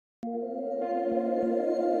Good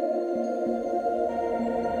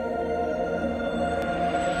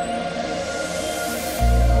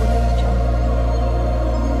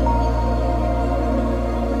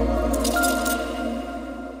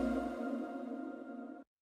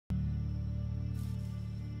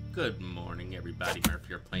morning, everybody. Murph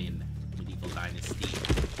here playing Medieval Dynasty.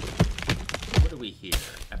 What are we here?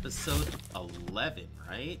 Episode 11,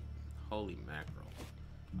 right? Holy mackerel.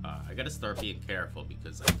 I gotta start being careful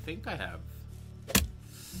because I think I have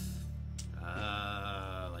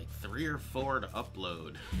like 3 or 4 to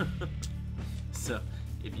upload. So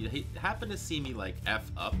if you happen to see me like F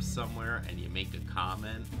up somewhere and you make a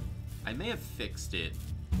comment, I may have fixed it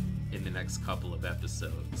in the next couple of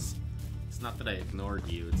episodes. It's not that I ignored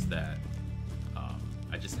you, it's that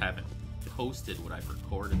I just haven't posted what I've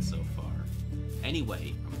recorded so far.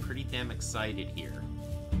 Anyway, I'm pretty damn excited here.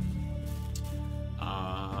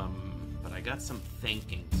 But I got some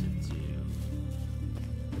thinking to do.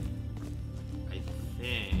 I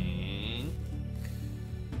think...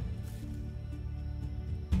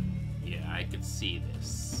 Yeah, I could see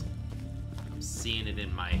this. I'm seeing it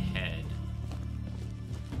in my head.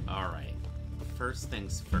 Alright. First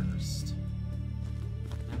things first.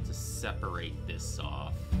 I have to separate this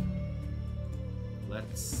off.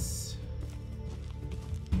 Let's...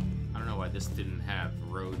 I don't know why this didn't have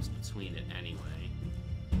roads between it anyway.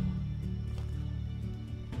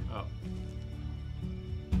 Oh.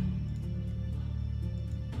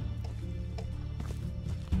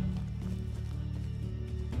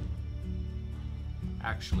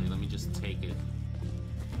 Actually, let me just take it.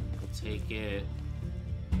 Take it...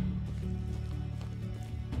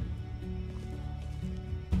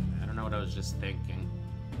 I don't know what I was just thinking.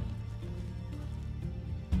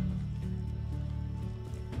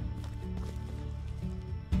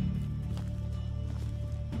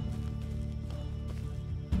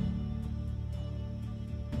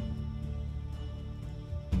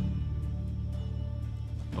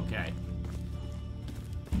 Okay.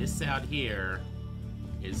 This out here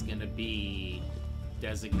is gonna be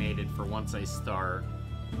designated for once I start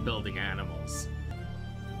building animals.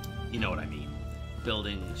 You know what I mean.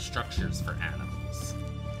 Building structures for animals.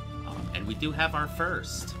 And we do have our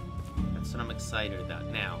first. That's what I'm excited about.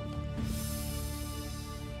 Now,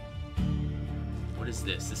 what is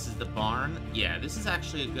this? This is the barn? Yeah, this is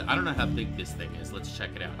actually a good... I don't know how big this thing is. Let's check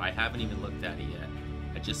it out. I haven't even looked at it yet.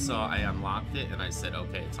 I just saw I unlocked it and I said,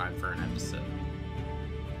 okay, time for an episode.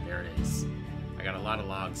 There it is. I got a lot of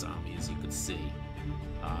logs on me, as you can see.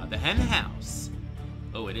 The hen house.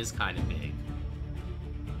 Oh, it is kind of big.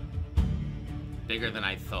 Bigger than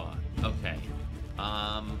I thought. Okay.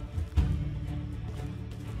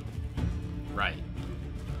 Right.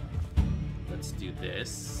 Let's do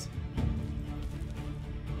this.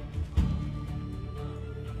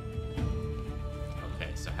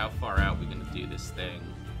 Okay, so how far out are we gonna do this thing?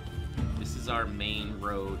 This is our main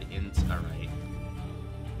road into... Alright.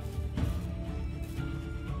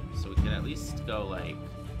 So we can at least go, like...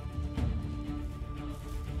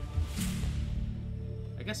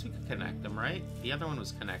 I guess we could connect them, right? The other one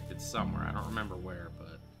was connected somewhere. I don't remember where,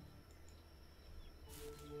 but...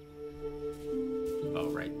 Oh,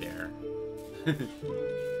 right there.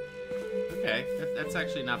 Okay, that's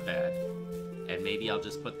actually not bad. And maybe I'll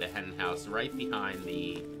just put the hen house right behind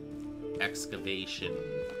the excavation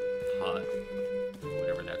hut.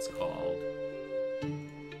 Whatever that's called.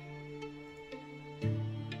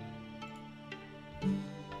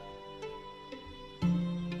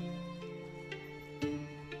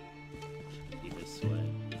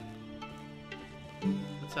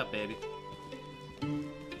 What's up, baby?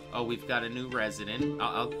 Oh, we've got a new resident.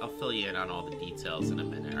 I'll fill you in on all the details in a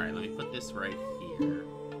minute. Alright, let me put this right here.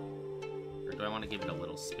 Or do I want to give it a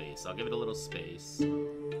little space? I'll give it a little space.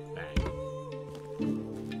 Bang.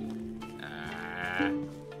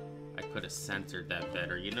 I could have centered that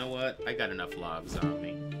better. You know what? I got enough logs on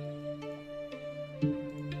me.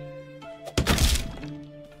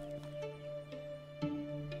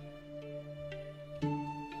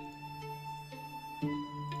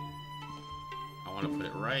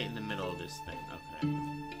 Right in the middle of this thing. Okay.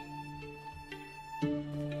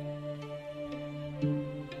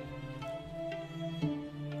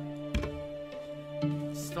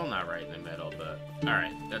 Still not right in the middle, but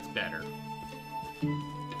alright, that's better.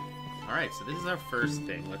 Alright, so this is our first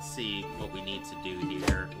thing. Let's see what we need to do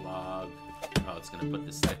here. Log. Oh, it's gonna put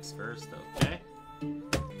the sticks first, okay.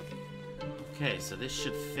 Okay, so this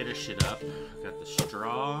should finish it up. Got the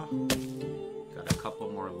straw. Got a couple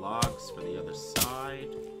more logs for the other side.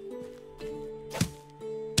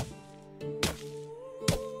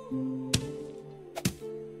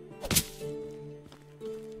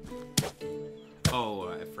 Oh,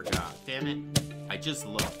 I forgot. Damn it. I just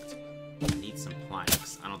looked. I need some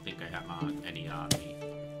planks. I don't think I have any on me.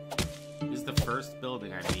 This is the first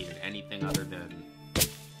building I needed anything other than...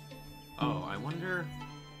 Oh, I wonder...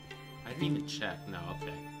 I didn't even check. No,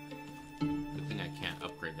 okay. Good thing I can't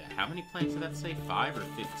upgrade that. How many planks did that say? 5 or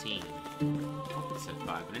 15? I hope it said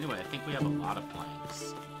 5. But anyway, I think we have a lot of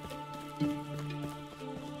planks.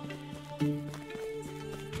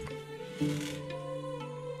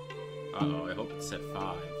 Uh-oh, I hope it said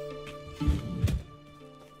 5.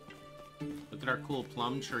 Look at our cool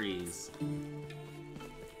plum trees.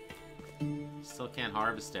 Still can't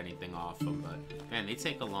harvest anything off them, but man, they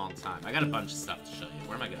take a long time. I got a bunch of stuff to show you.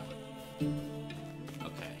 Where am I going?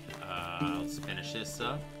 Okay, let's finish this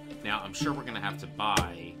up. Now, I'm sure we're gonna have to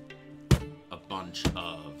buy a bunch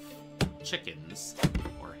of chickens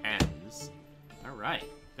or hens. All right,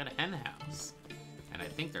 got a hen house, and I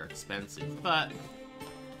think they're expensive, but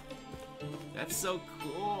that's so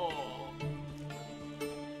cool.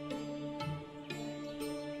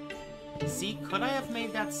 See, could I have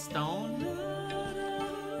made that stone?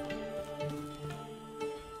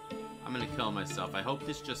 I'm gonna kill myself. I hope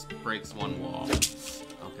this just breaks one wall.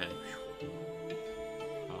 Okay.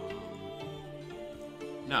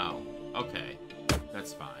 No. Okay.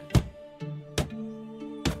 That's fine.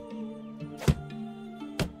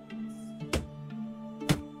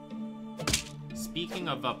 Speaking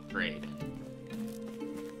of upgrading.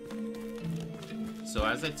 So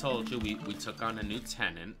as I told you, we took on a new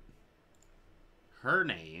tenant. Her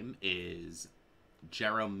name is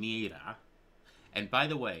Bolemira. And by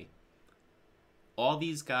the way, all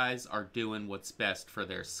these guys are doing what's best for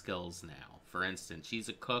their skills now. For instance, she's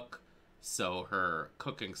a cook, so her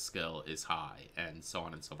cooking skill is high, and so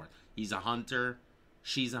on and so forth. He's a hunter,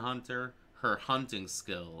 she's a hunter, her hunting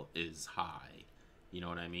skill is high. You know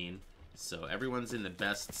what I mean? So everyone's in the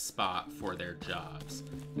best spot for their jobs.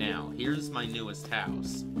 Now, here's my newest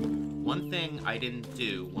house. One thing I didn't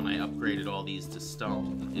do when I upgraded all these to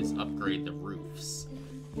stone is upgrade the roofs.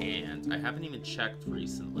 And I haven't even checked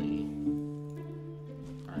recently.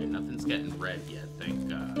 Alright, nothing's getting red yet, thank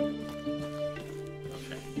God.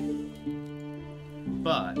 Okay.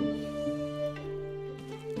 But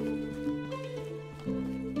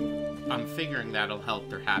I'm figuring that'll help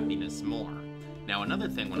their happiness more. Now, another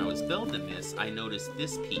thing, when I was building this, I noticed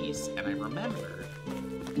this piece, and I remembered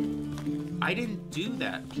I didn't do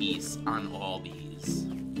that piece on all these.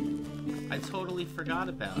 I totally forgot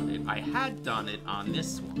about it. I had done it on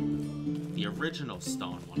this one, the original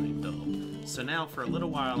stone one I built. So now, for a little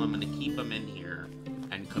while, I'm going to keep them in here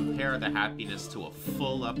and compare the happiness to a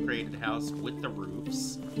full upgraded house with the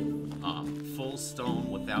roofs, full stone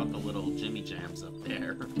without the little jimmy jams up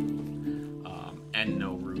there, and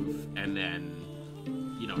no roof, and then,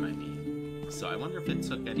 you know what I mean. So I wonder if it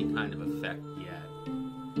took any kind of effect yet.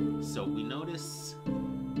 So we notice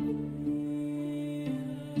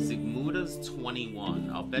Zygmunda's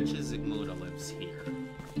 21. I'll bet you Zygmunda lives here.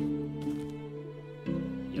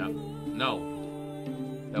 Yep. No.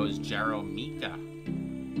 That was Jaromika.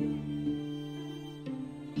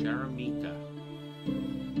 Jaromika.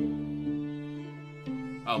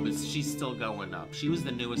 Oh, but she's still going up. She was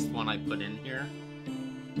the newest one I put in here.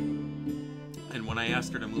 And when I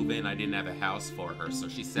asked her to move in, I didn't have a house for her, so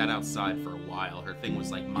she sat outside for a while. Her thing was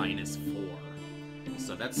like -4.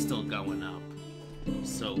 So that's still going up.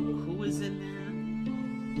 So, who is in there?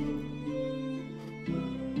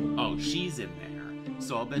 Oh, she's in there.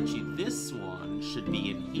 So I'll bet you this one should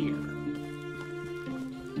be in here.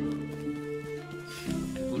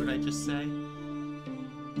 And who did I just say?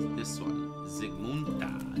 This one. Zygmunda.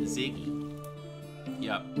 Ziggy.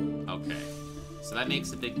 Yep. Okay. So that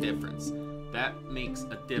makes a big difference. That makes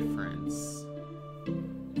a difference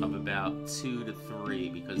of about 2 to 3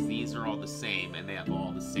 because these are all the same and they have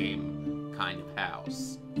all the same kind of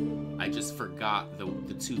house. I just forgot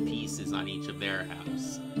the 2 pieces on each of their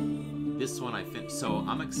house. This one I think, so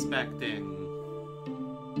I'm expecting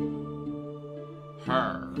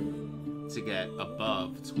her to get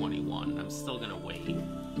above 21. I'm still gonna wait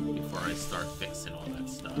before I start fixing all that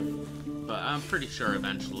stuff. But I'm pretty sure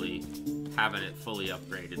eventually having it fully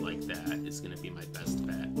upgraded like that is going to be my best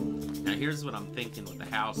bet. Now here's what I'm thinking with the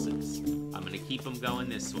houses. I'm going to keep them going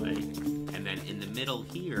this way, and then in the middle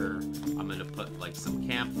here, I'm going to put like some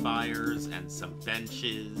campfires and some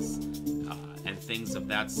benches and things of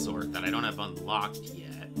that sort that I don't have unlocked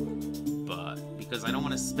yet. But because I don't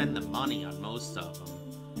want to spend the money on most of them,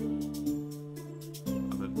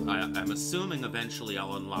 I'm assuming eventually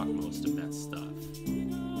I'll unlock most of that stuff.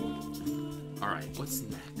 Alright, what's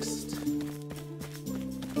next?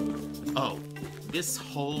 Oh, this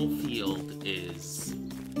whole field is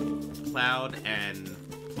plowed and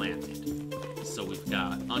planted. So we've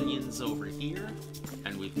got onions over here,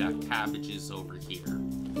 and we've got cabbages over here.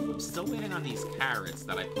 I'm still waiting on these carrots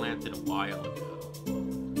that I planted a while ago.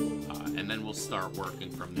 And then we'll start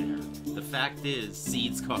working from there. The fact is,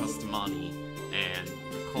 seeds cost money,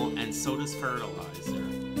 and so does fertilizer.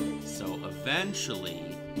 So eventually,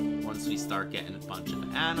 once we start getting a bunch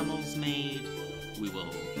of animals made, we will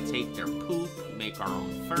take their poop, make our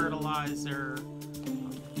own fertilizer.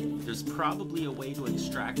 There's probably a way to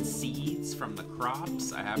extract seeds from the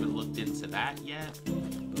crops. I haven't looked into that yet,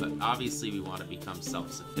 but obviously we want to become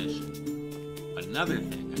self-sufficient. Another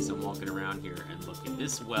thing, as I'm walking around here and looking,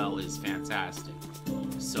 this well is fantastic.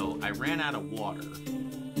 So I ran out of water,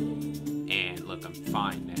 and look, I'm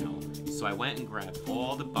fine now. So I went and grabbed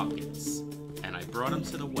all the buckets, and I brought them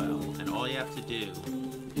to the well, and all you have to do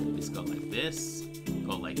is go like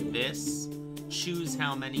this, choose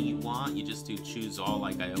how many you want. You just do choose all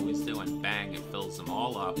like I always do, and bang, it fills them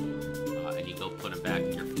all up, and you go put them back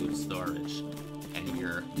in your food storage, and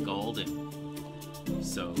you're golden.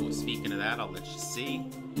 So speaking of that, I'll let you see.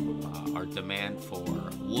 Our demand for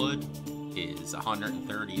wood is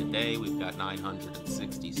 130 a day. We've got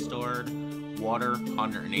 960 stored. Water,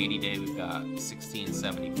 180 a day. We've got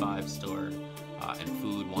 1675 stored. And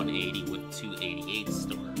food, 180 with 288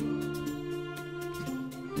 stored.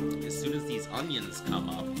 As soon as these onions come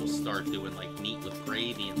up, we'll start doing like meat with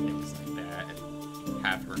gravy and things like that, and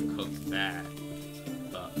have her cook that.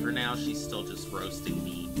 But for now, she's still just roasting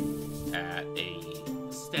meat at a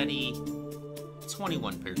steady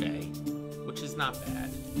 21 per day, which is not bad.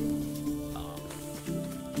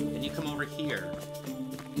 Then you come over here.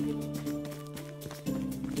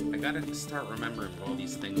 I gotta start remembering what all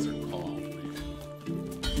these things are called, man.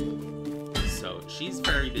 So she's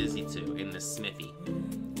very busy too in the smithy.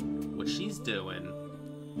 What she's doing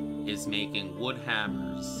is making wood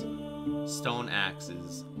hammers, stone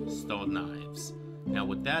axes, stone knives. Now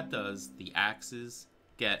what that does, the axes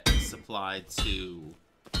get supplied to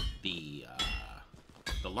the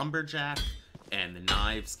lumberjack, and the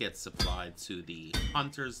knives get supplied to the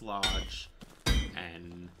hunter's lodge,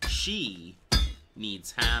 and she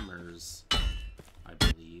needs hammers, I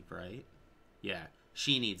believe, right? Yeah,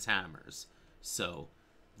 she needs hammers. So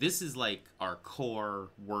this is like our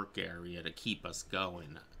core work area to keep us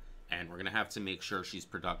going, and we're gonna have to make sure she's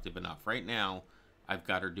productive enough. Right now, I've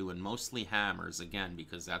got her doing mostly hammers, again,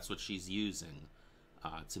 because that's what she's using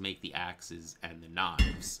to make the axes and the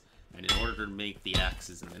knives. And in order to make the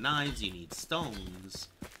axes and the knives, you need stones,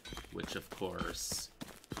 which, of course,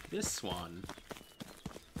 this one,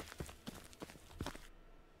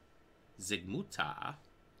 Zigmuta.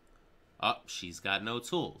 Oh, she's got no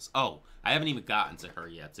tools. Oh, I haven't even gotten to her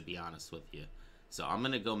yet, to be honest with you. So I'm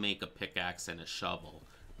going to go make a pickaxe and a shovel.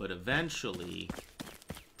 But eventually,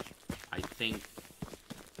 I think...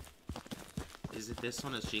 Is it this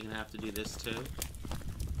one? Is she going to have to do this too?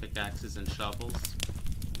 Pickaxes and shovels?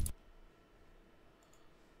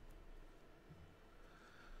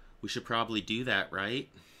 We should probably do that, right?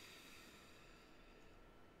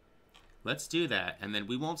 Let's do that, and then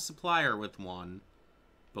we won't supply her with one,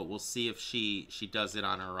 but we'll see if she does it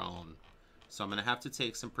on her own. So I'm going to have to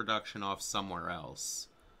take some production off somewhere else.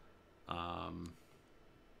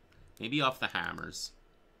 Maybe off the hammers.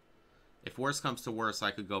 If worse comes to worse,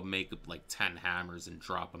 I could go make like 10 hammers and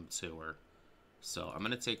drop them to her. So I'm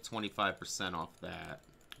going to take 25% off that.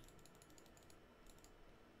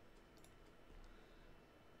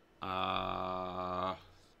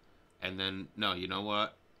 And then, no, you know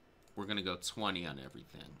what? We're going to go 20 on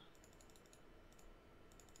everything.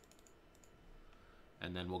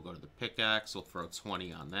 And then we'll go to the pickaxe. We'll throw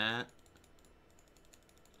 20 on that.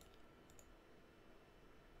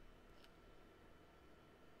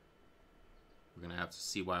 We're going to have to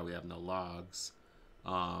see why we have no logs.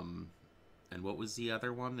 And what was the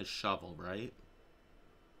other one? The shovel, right?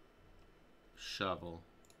 Shovel.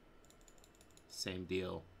 Same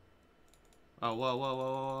deal. Oh, whoa, whoa,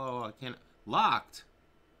 whoa, whoa, whoa, I can't... Locked!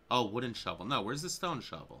 Oh, wooden shovel. No, where's the stone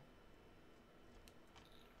shovel?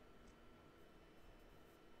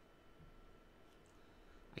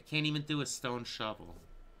 I can't even do a stone shovel.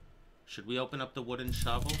 Should we open up the wooden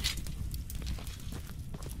shovel?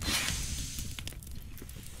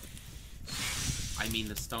 I mean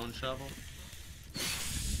the stone shovel?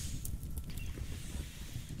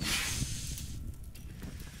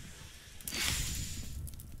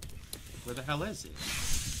 Where the hell is it?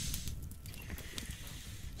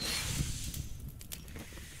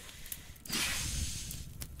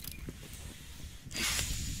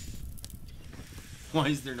 Why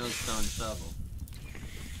is there no stone shovel?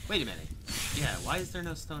 Wait a minute. Yeah, why is there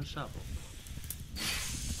no stone shovel?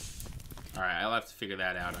 Alright, I'll have to figure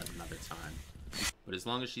that out at another time. But as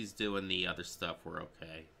long as she's doing the other stuff, we're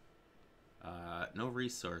okay. No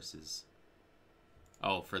resources.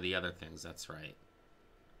 Oh, for the other things, that's right.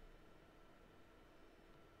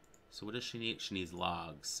 So what does she need? She needs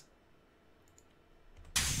logs.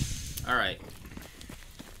 Alright.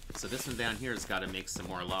 So this one down here has got to make some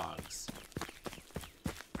more logs.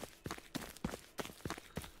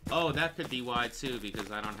 Oh, that could be why too, because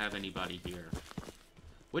I don't have anybody here.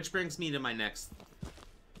 Which brings me to my next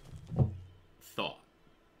thought.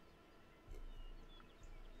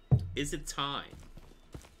 Is it time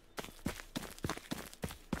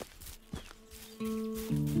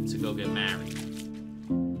to go get married?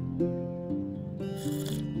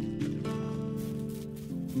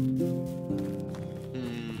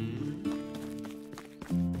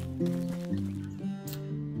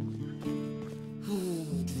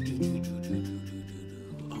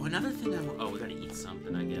 Oh, another thing oh, we gotta eat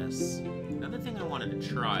something, I guess. Another thing I wanted to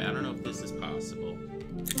try, I don't know if this is possible.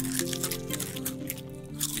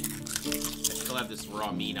 I still have this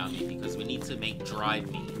raw meat on me because we need to make dried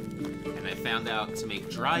meat. And I found out to make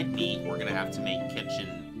dried meat, we're gonna have to make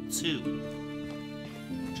kitchen 2.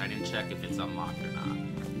 Which I didn't check if it's unlocked or not.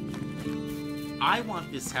 I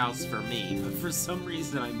want this house for me, but for some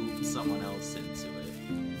reason I moved someone else into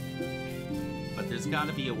it. But there's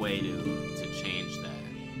gotta be a way to change that.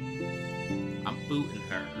 I'm booting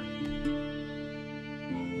her.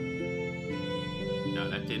 No,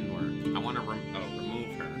 that didn't work. I want to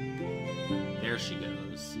remove her. There she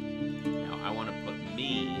goes. Now I want to put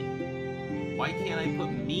me. Why can't I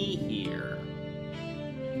put me here?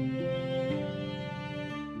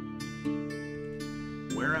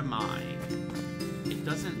 Where am I? It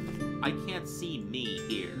doesn't... I can't see me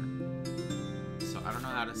here. So I don't know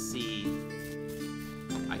how to see...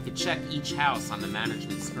 I could check each house on the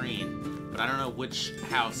management screen, but I don't know which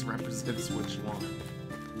house represents which one.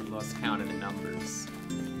 I lost count of the numbers.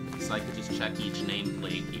 So I could just check each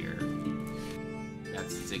nameplate here.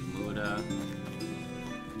 That's Zygmuda.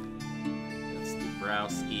 That's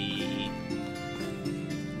Dabrowski.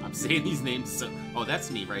 I'm saying these names so... Oh, that's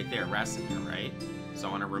me right there, Rasimir, right? So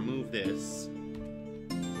I want to remove this.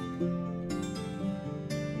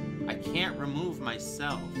 I can't remove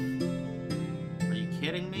myself. Are you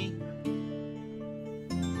kidding me?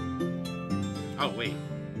 Oh, wait.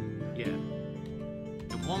 Yeah.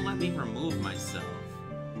 It won't let me remove myself.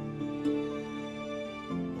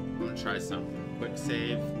 I'm gonna try something. Quick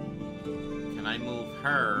save. Can I move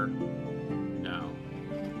her? No.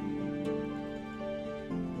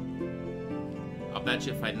 I'll bet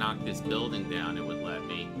you if I knock this building down, it would let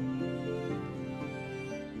me.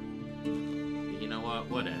 You know what?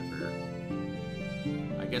 Whatever.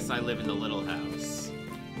 I guess I live in the little house.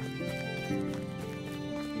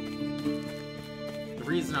 The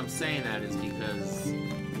reason I'm saying that is because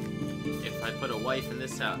if I put a wife in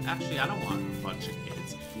this house... Actually, I don't want a bunch of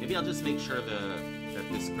kids. Maybe I'll just make sure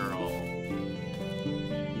that this girl...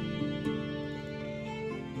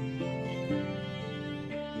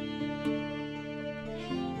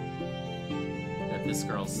 That this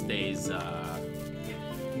girl stays, I'll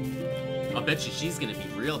bet you she's gonna be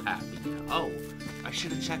real happy now. Oh, I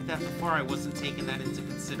should have checked that before. I wasn't taking that into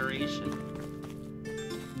consideration.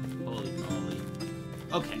 Holy moly.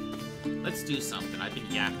 Okay, let's do something. I've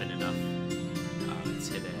been yapping enough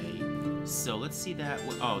today. So let's see that.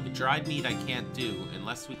 Oh, the dried meat I can't do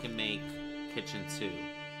unless we can make kitchen 2.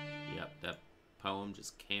 Yep, that poem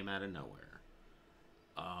just came out of nowhere.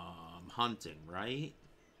 Hunting, right?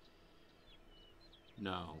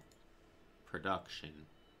 No. Production.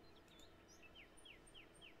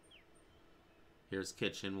 Here's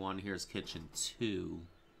kitchen 1, here's kitchen 2.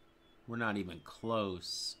 We're not even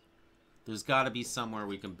close. There's got to be somewhere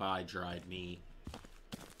we can buy dried meat.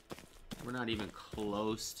 We're not even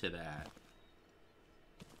close to that.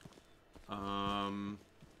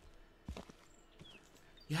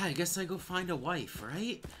 Yeah, I guess I go find a wife,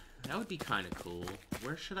 right? That would be kind of cool.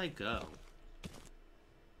 Where should I go?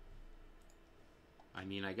 I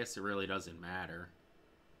mean, I guess it really doesn't matter.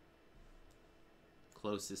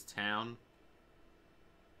 Closest town.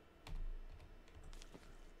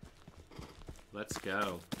 Let's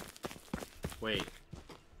go. Wait.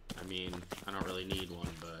 I mean, I don't really need one,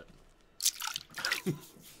 but...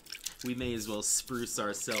 we may as well spruce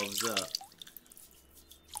ourselves up.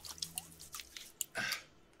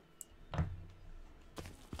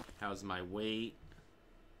 How's my weight?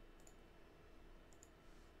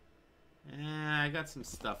 I got some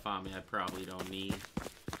stuff on me I probably don't need.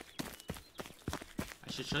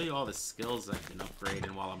 I should show you all the skills I've been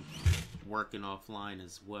upgrading while I'm working offline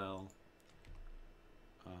as well.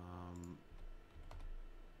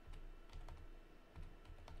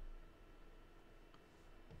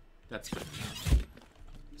 That's good.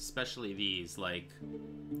 Especially these, like...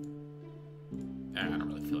 I don't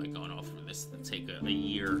really feel like going off of this. It'll take a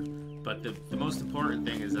year. But the most important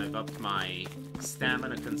thing is I've upped my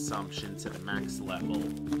stamina consumption to the max level.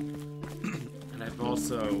 And I've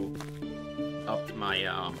also upped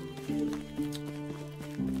my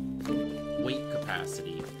weight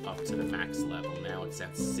capacity up to the max level. Now it's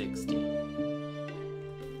at 60.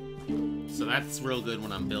 So that's real good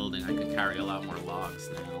when I'm building. I can carry a lot more logs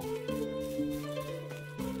now.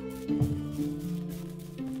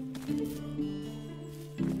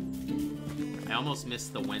 I almost miss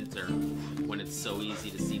the winter when it's so easy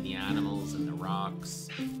to see the animals and the rocks.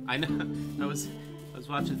 I know. I was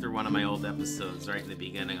watching through one of my old episodes right in the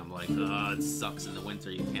beginning. I'm like, oh, it sucks in the winter.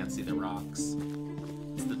 You can't see the rocks.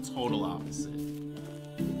 It's the total opposite.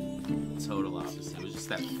 Total opposite. It was just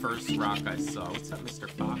that first rock I saw. What's that, Mr.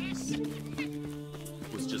 Fox?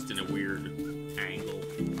 It was just in a weird angle.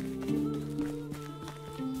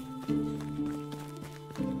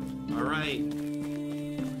 All right.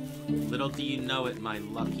 Little do you know it, my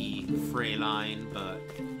lucky Freyline, but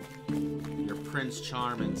your Prince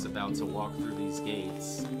Charming's about to walk through these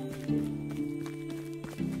gates.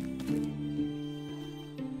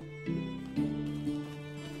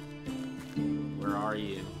 Where are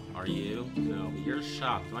you? Are you? No, you're a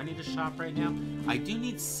shop. Do I need a shop right now? I do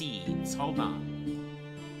need seeds. Hold on.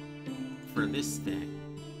 For this thing.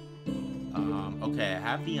 Okay, I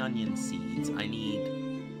have the onion seeds. I need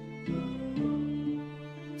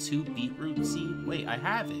 2 beetroot seeds? Wait, I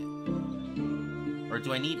have it. Or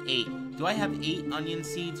do I need 8? Do I have 8 onion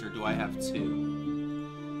seeds or do I have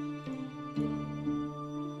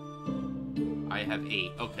 2? I have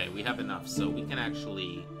 8. Okay, we have enough, so we can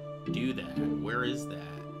actually do that. Where is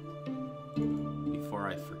that? Before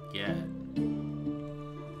I forget.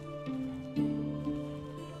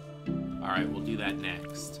 Alright, we'll do that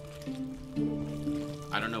next.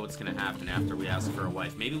 I don't know what's gonna happen after we ask for a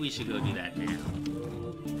wife. Maybe we should go do that now.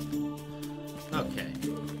 Okay.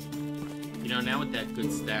 You know, now with that good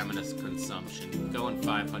stamina consumption, going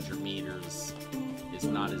 500 meters is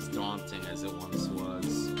not as daunting as it once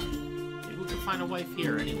was. Maybe we can find a wife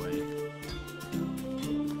here anyway.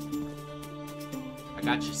 I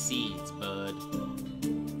got your seeds, bud.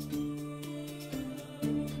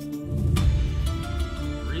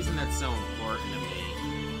 The reason that's so important to me,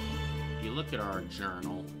 if you look at our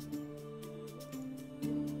journal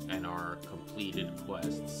and our completed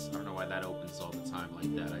quests, I don't know why that opens all the time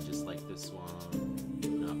like that. I just like this one.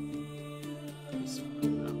 No. This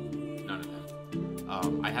one. No. None of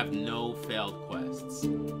them. I have no failed quests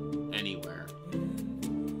anywhere.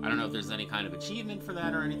 I don't know if there's any kind of achievement for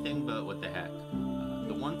that or anything, but what the heck.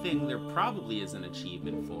 The one thing there probably is an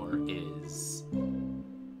achievement for is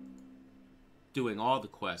doing all the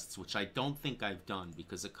quests, which I don't think I've done,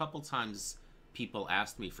 because a couple times people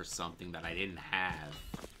asked me for something that I didn't have,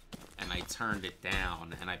 and I turned it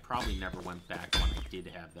down, and I probably never went back when I did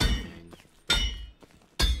have that thing.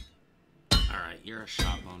 Alright, you're a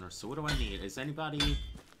shop owner, so what do I need? Is anybody...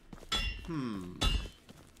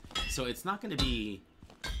 So it's not going to be...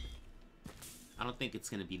 I don't think it's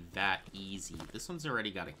going to be that easy. This one's already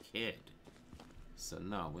got a kid. So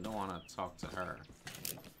no, we don't want to talk to her.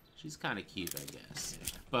 She's kind of cute, I guess.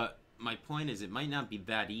 But my point is, it might not be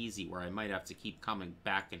that easy where I might have to keep coming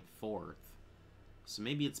back and forth. So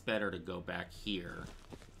maybe it's better to go back here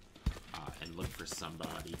and look for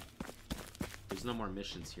somebody. There's no more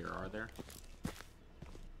missions here, are there?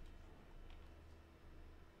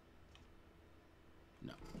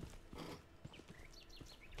 No.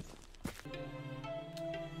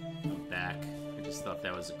 Back. I just thought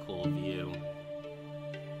that was a cool view.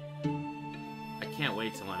 I can't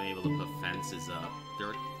wait till I'm able to put fences up.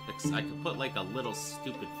 I could put like a little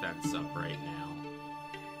stupid fence up right now.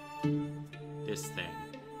 This thing.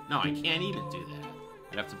 No, I can't even do that.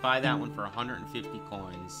 I'd have to buy that one for 150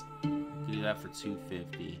 coins. I could do that for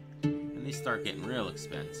 250. And they start getting real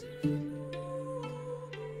expensive.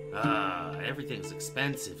 Everything's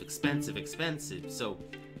expensive, expensive, expensive. So,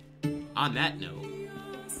 on that note,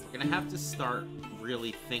 we're gonna have to start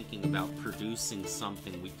really thinking about producing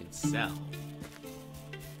something we can sell.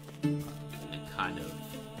 And kind of,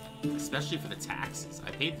 especially for the taxes.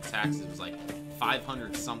 I paid the taxes, it was like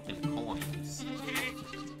 500 something coins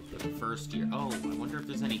for the first year. Oh, I wonder if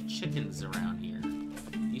there's any chickens around here.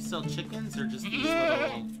 You sell chickens or just these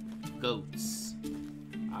little goats?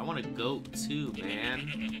 I want a goat too, man.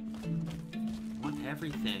 I want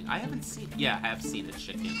everything. I haven't seen, yeah, I have seen a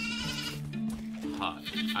chicken hut.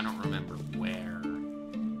 I don't remember where.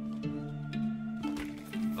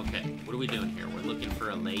 Okay, what are we doing here? We're looking for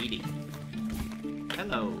a lady.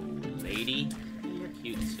 Hello, lady. You're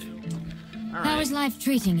cute too. All How right. is life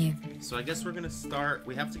treating you? So I guess we're gonna start.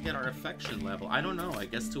 We have to get our affection level. I don't know. I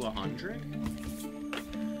guess to 100.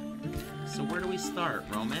 So where do we start?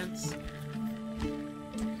 Romance?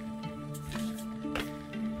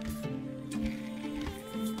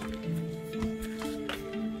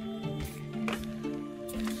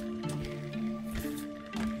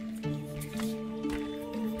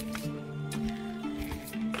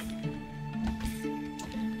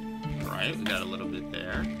 All right, we got a little bit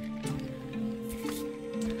there.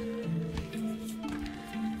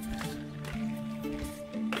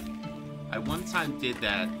 I one time did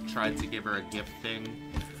that, tried to give her a gift thing.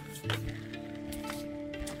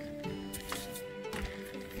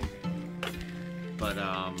 But,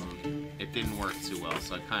 it didn't work too well,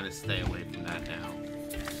 so I kind of stay away from that now.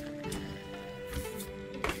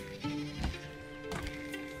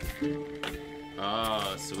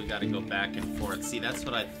 Oh, so we gotta go back and forth. See, that's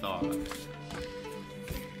what I thought.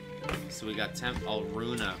 So we got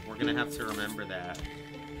Alruna. We're gonna have to remember that.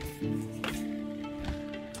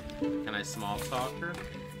 Can I small talk her?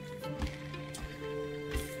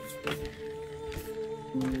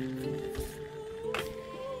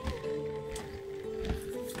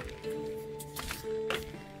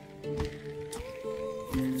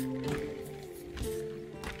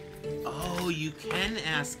 Oh, you can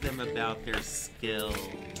ask them about their skills.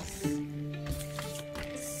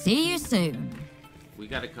 See you soon. We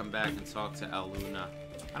gotta come back and talk to Alruna.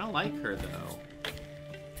 I don't like her, though.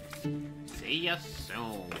 See ya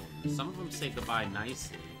soon. Some of them say goodbye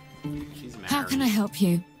nicely. She's married. How can I help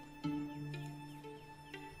you?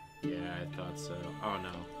 Yeah, I thought so. Oh,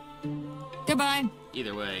 no. Goodbye.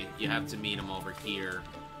 Either way, you have to meet him over here.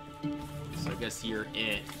 So I guess you're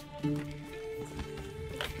it.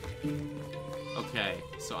 Okay,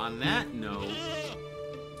 so on that note...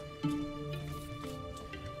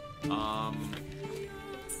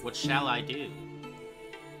 what shall I do?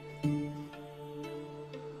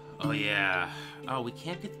 Oh, yeah. Oh, we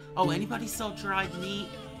can't get... Oh, anybody sell dried meat?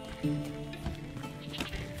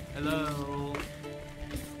 Hello?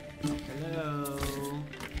 Hello?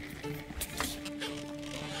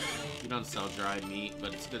 You don't sell dried meat,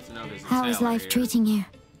 but it's good to know there's a How is seller life here. treating you?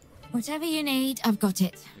 Whatever you need, I've got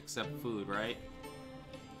it. Except food, right?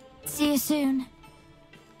 See you soon.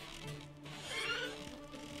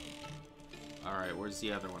 Alright, where's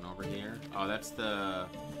the other one? Over here? Oh, that's the...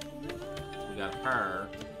 We got her.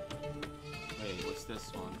 Wait, what's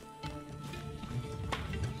this one?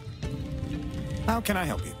 How can I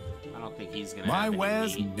help you? I don't think he's gonna My have any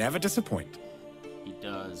wares meat. never disappoint. He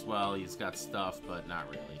does. Well, he's got stuff, but not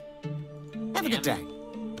really. Have a good day.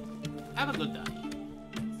 Have a good day.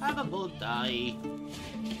 Have a good day.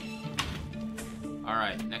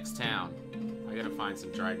 Alright, next town. I gotta find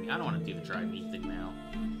some dried meat. I don't want to do the dried meat thing now.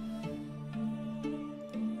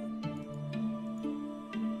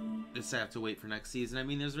 Just have to wait for next season. I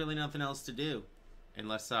mean, there's really nothing else to do.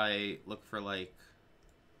 Unless I look for, like...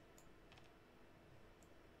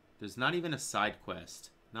 There's not even a side quest.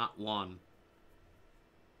 Not one.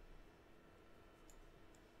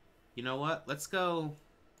 You know what? Let's go...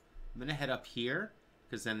 I'm gonna head up here,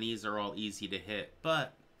 because then these are all easy to hit.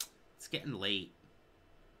 But, it's getting late.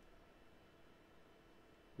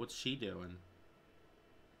 What's she doing?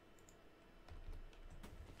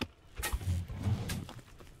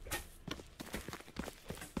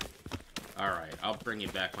 Alright, I'll bring you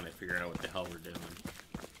back when I figure out what the hell we're doing.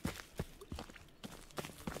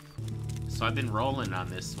 So I've been rolling on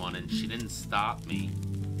this one, and she didn't stop me.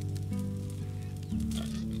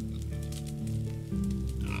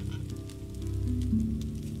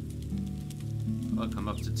 Look, I'm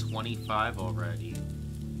up to 25 already.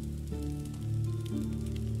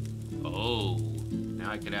 Oh, now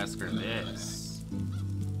I could ask her this.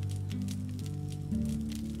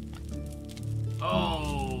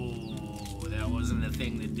 Oh, that wasn't the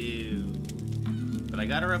thing to do. But I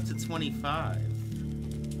got her up to 25.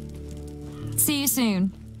 See you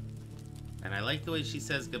soon. And I like the way she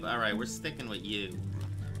says goodbye. Alright, we're sticking with you.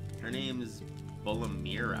 Her name is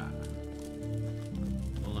Bolemira.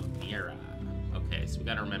 Bolemira. Okay, so we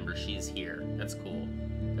gotta remember she's here. That's cool.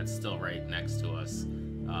 That's still right next to us.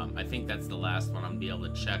 I think that's the last one I'm gonna be able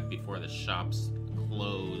to check before the shops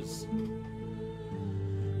close.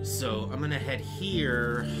 So I'm gonna head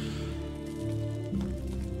here.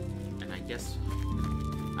 And I guess...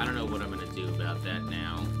 I don't know what I'm gonna do about that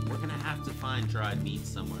now. We're gonna have to find dried meat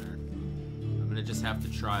somewhere. I'm gonna just have to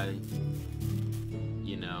try,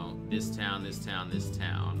 you know, this town, this town, this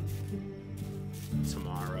town.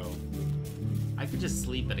 Tomorrow. I could just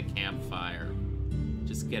sleep at a campfire.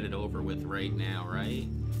 Just get it over with right now, right?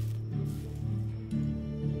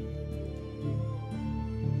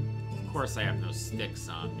 course I have no sticks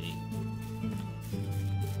on me.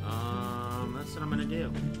 That's what I'm gonna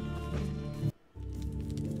do.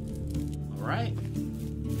 Alright.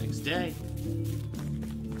 Next day.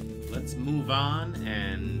 Let's move on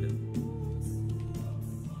and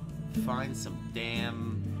find some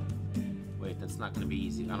damn... Wait, that's not gonna be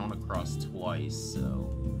easy. I don't want to cross twice, so...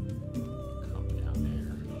 Come down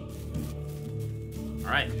there.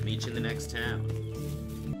 Alright, meet you in the next town.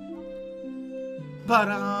 But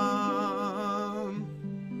I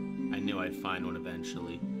knew I'd find one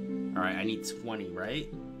eventually. Alright, I need 20, right?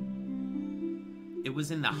 It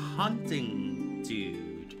was in the hunting,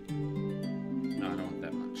 dude. No, I don't want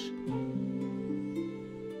that much.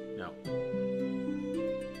 No.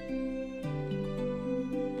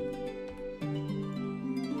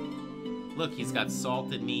 Look, he's got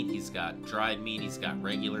salted meat, he's got dried meat, he's got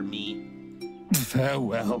regular meat.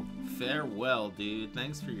 Farewell. Farewell, dude.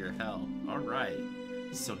 Thanks for your help. Alright.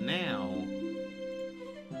 So now...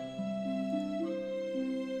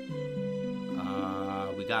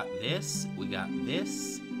 we got this. We got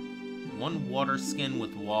this. One water skin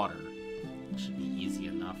with water. Should be easy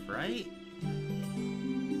enough, right?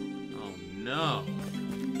 Oh, no.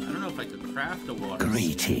 I don't know if I could craft a water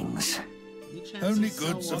Greetings. skin. Only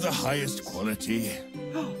goods of the highest quality.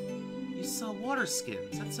 You sell water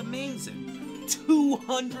skins. That's amazing.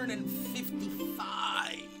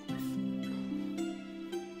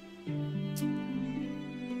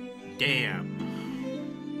 255. Damn.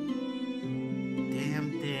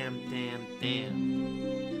 Damn.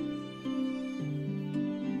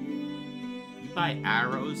 You buy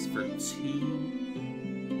arrows for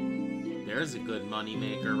 2? There's a good money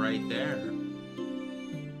maker right there.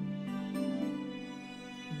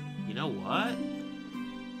 You know what?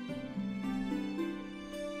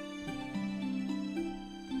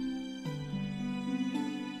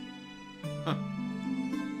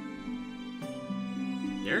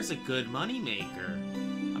 There's a good money maker.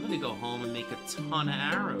 I'm gonna go home and make a ton of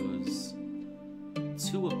arrows.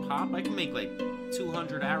 2 a pop? I can make like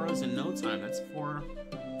 200 arrows in no time. That's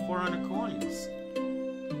 400 coins.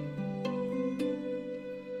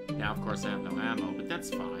 Now, of course, I have no ammo, but that's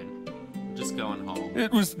fine. I'm just going home.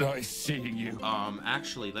 It was nice seeing you.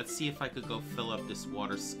 Actually, let's see if I could go fill up this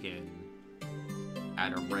water skin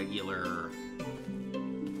at a regular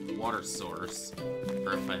water source,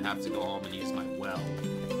 or if I have to go home and use my well.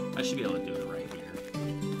 I should be able to do it right here.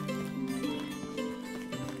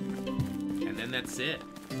 And then that's it.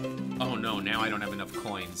 Oh no, now I don't have enough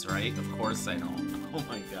coins, right? Of course I don't. Oh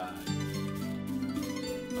my god.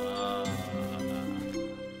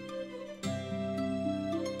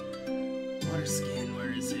 Water skin,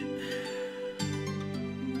 where is it?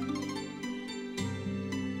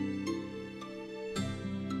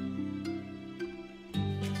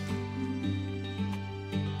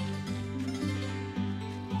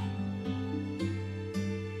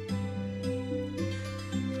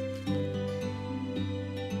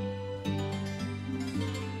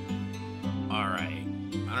 Alright.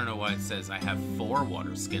 I don't know why it says I have 4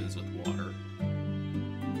 water skins with water.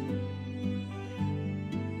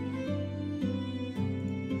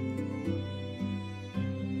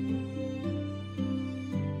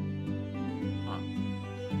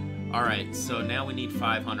 Alright, so now we need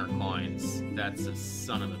 500 coins. That's a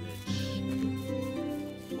son of a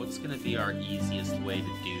bitch. What's gonna be our easiest way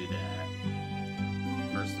to do that?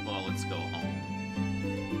 First of all, let's go home.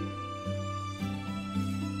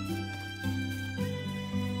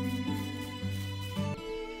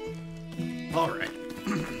 Alright.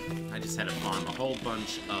 I just had to farm a whole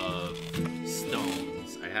bunch of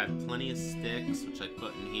stones. I had plenty of sticks, which I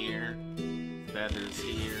put in here. Feathers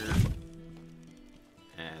here.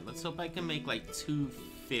 And let's hope I can make like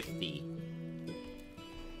 250.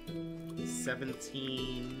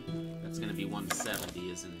 17. That's gonna be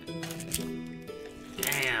 170, isn't it?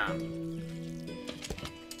 Damn!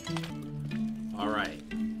 Alright.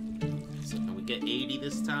 So can we get 80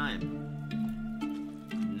 this time?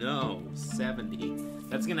 No, 70.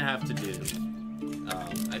 That's gonna have to do.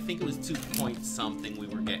 I think it was 2 point something we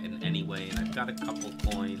were getting anyway, and I've got a couple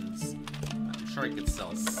coins. I'm sure I could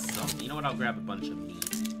sell some. You know what? I'll grab a bunch of meat.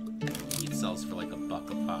 Meat sells for like $1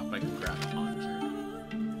 a pop. I can grab 100.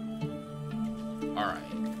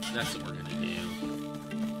 Alright, that's what we're gonna do.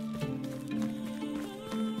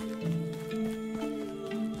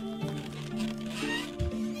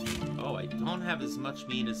 Oh, I don't have as much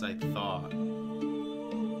meat as I thought.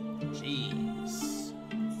 Jeez.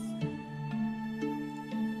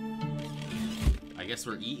 I guess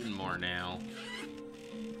we're eating more now.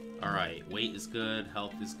 Alright, weight is good,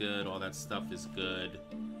 health is good, all that stuff is good.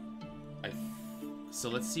 So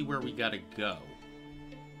let's see where we gotta go.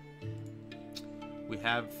 We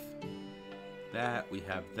have that, we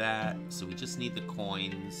have that. So we just need the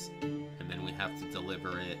coins, and then we have to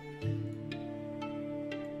deliver it.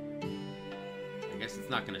 I guess it's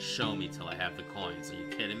not gonna show me till I have the coins. Are you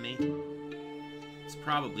kidding me? It's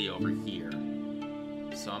probably over here.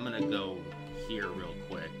 So I'm gonna go here real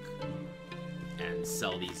quick and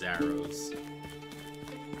sell these arrows.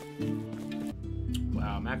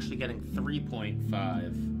 Wow, I'm actually getting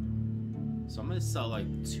 3.5. So I'm gonna sell like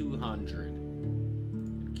 200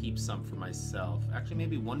 and keep some for myself. Actually,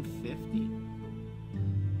 maybe 150.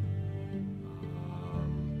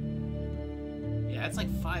 Yeah, that's like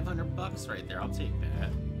 500 bucks right there. I'll take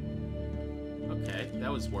that. Okay,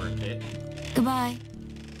 that was worth it. Goodbye.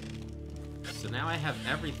 So now I have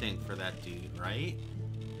everything for that dude, right?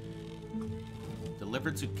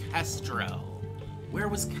 Delivered to Kestrel. Where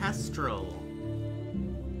was Kestrel?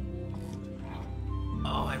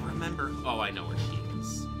 Oh, I remember. Oh, I know where she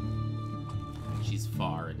is. She's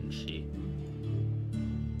far, isn't she?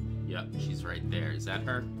 Yep, she's right there. Is that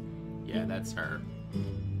her? Yeah, that's her.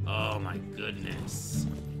 Oh my goodness.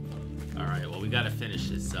 Alright, well, we gotta finish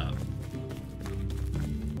this up.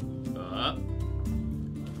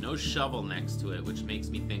 No shovel next to it, which makes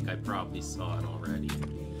me think I probably saw it already.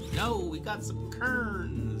 No, we got some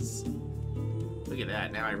kerns. Look at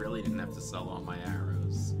that. Now I really didn't have to sell all my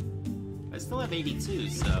arrows. I still have 82,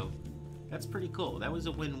 so that's pretty cool. That was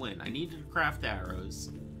a win-win. I needed to craft arrows.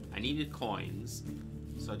 I needed coins.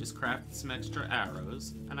 So I just crafted some extra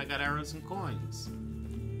arrows, and I got arrows and coins.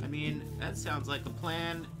 I mean, that sounds like a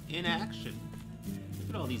plan in action. Look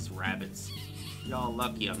at all these rabbits. Y'all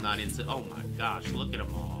lucky I'm not into... Oh my gosh, look at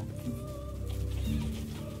them all.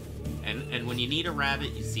 And when you need a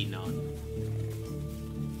rabbit, you see none.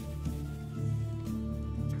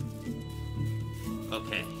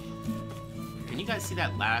 Okay. Can you guys see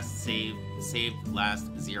that last saved last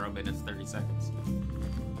 0 minutes, 30 seconds?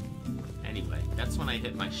 Anyway, that's when I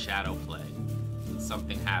hit my shadow play. When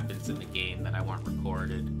something happens in the game that I want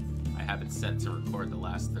recorded, I have it set to record the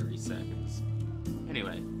last 30 seconds.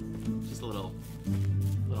 Anyway, just a little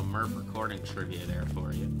Murph recording trivia there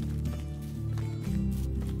for you.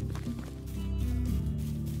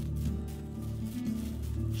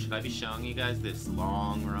 Should I be showing you guys this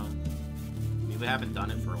long run? I mean, we haven't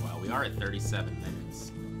done it for a while. We are at 37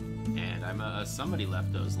 minutes. And somebody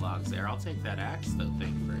left those logs there. I'll take that axe, though.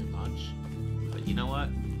 Thank you very much. But you know what?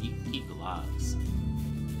 You can keep the logs.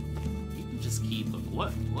 You can just keep them.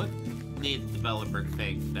 What made the developer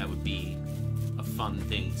think that would be a fun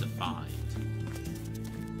thing to find?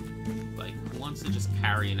 Like, who wants to just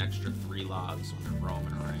carry an extra 3 logs when they're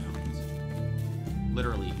roaming around?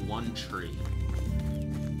 Literally 1 tree.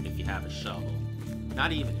 If you have a shovel.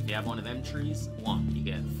 Not even. If you have one of them trees, 1. You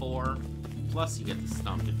get 4. Plus you get the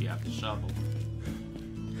stump if you have the shovel.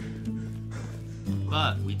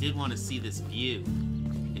 But we did want to see this view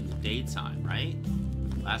in the daytime, right?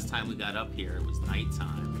 Last time we got up here, it was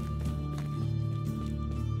nighttime.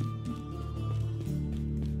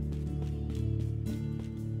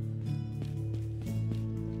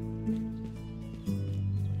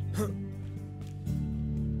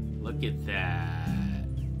 Look at that.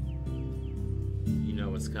 You know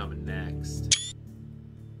what's coming next.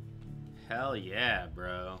 Hell yeah,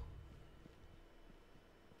 bro.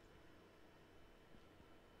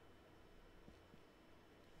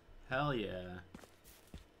 Hell yeah.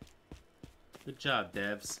 Good job,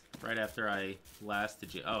 devs. Right after I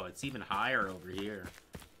blasted you. Oh, it's even higher over here.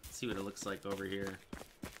 Let's see what it looks like over here.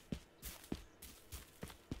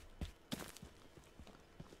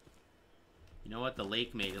 You know what? The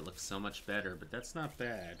lake made it look so much better, but that's not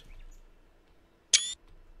bad.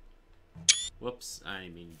 Whoops, I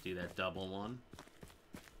didn't mean to do that double one.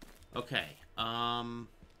 Okay,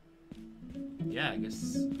 yeah, I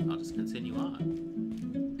guess I'll just continue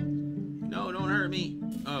on. No, don't hurt me.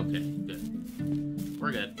 Okay, good.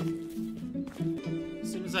 We're good.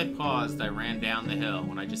 As soon as I paused, I ran down the hill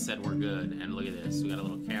when I just said we're good. And look at this, we got a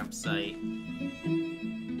little campsite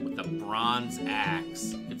with a bronze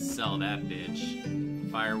axe. You could sell that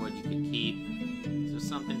bitch. Firewood you could keep. Is there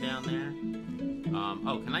something down there?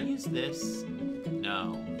 Oh, can I use this?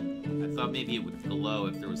 No. I thought maybe it would glow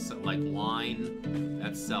if there was, like, wine.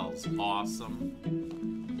 That sells awesome.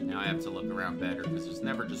 Now I have to look around better, because there's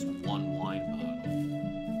never just one wine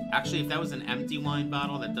bottle. Actually, if that was an empty wine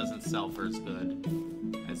bottle, that doesn't sell for as good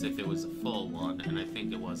as if it was a full one, and I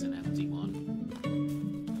think it was an empty one.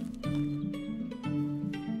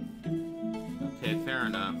 Okay, fair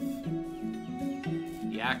enough.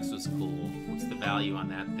 The axe was cool. What's the value on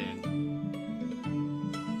that thing?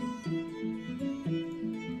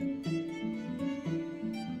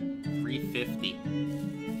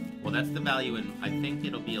 Well, that's the value in... I think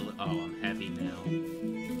it'll be a... Oh, I'm heavy now.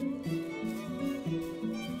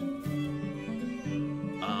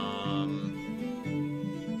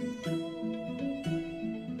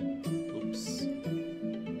 Oops.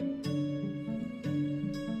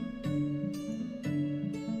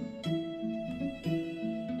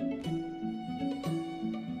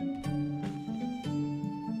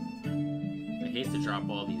 I hate to drop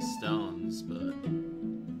all these stones, but...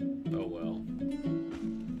 Oh well.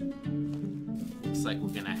 Looks like we're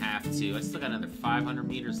gonna have to. I still got another 500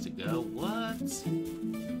 meters to go. What?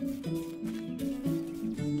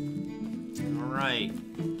 Alright.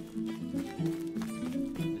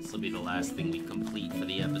 This will be the last thing we complete for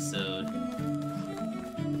the episode.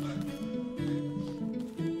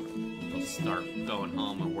 We'll start going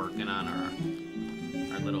home and working on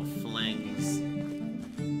our little flings.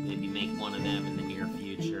 Maybe make one of them in the near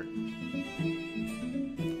future.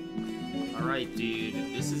 Alright, dude.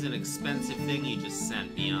 This is an expensive thing you just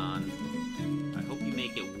sent me on. I hope you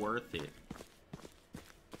make it worth it.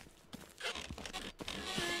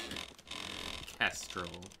 Kestrel.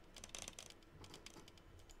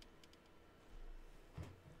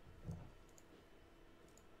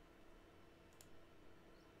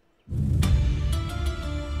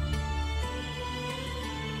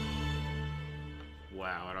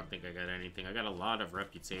 Wow, I don't think I got anything. I got a lot of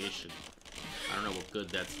reputation. I don't know what good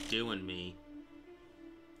that's doing me.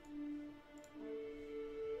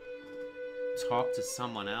 Talk to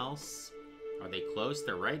someone else? Are they close?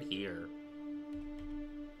 They're right here.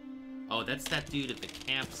 Oh, that's that dude at the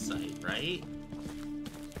campsite, right?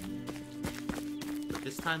 But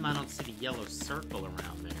this time I don't see the yellow circle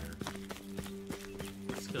around there.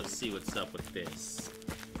 Let's go see what's up with this.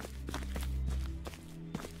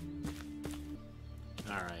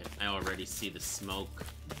 Alright, I already see the smoke.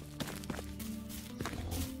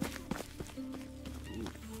 Oof,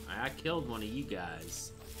 I killed one of you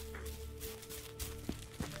guys.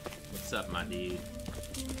 What's up, my dude?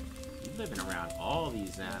 You're living around all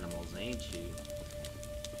these animals, ain't you?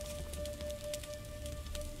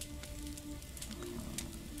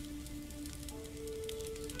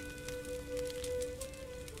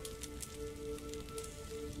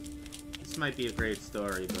 This might be a great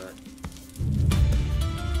story, but...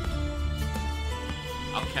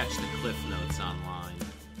 I'll catch the cliff notes online.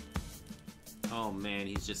 Oh man,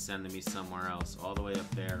 he's just sending me somewhere else. All the way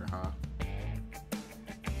up there, huh?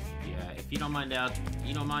 Yeah, if you don't mind,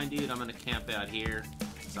 dude, I'm gonna camp out here.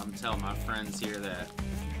 So I'm gonna tell my friends here that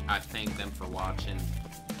I thank them for watching,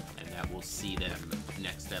 and that we'll see them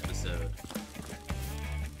next episode.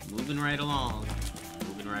 Moving right along.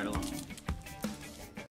 Moving right along.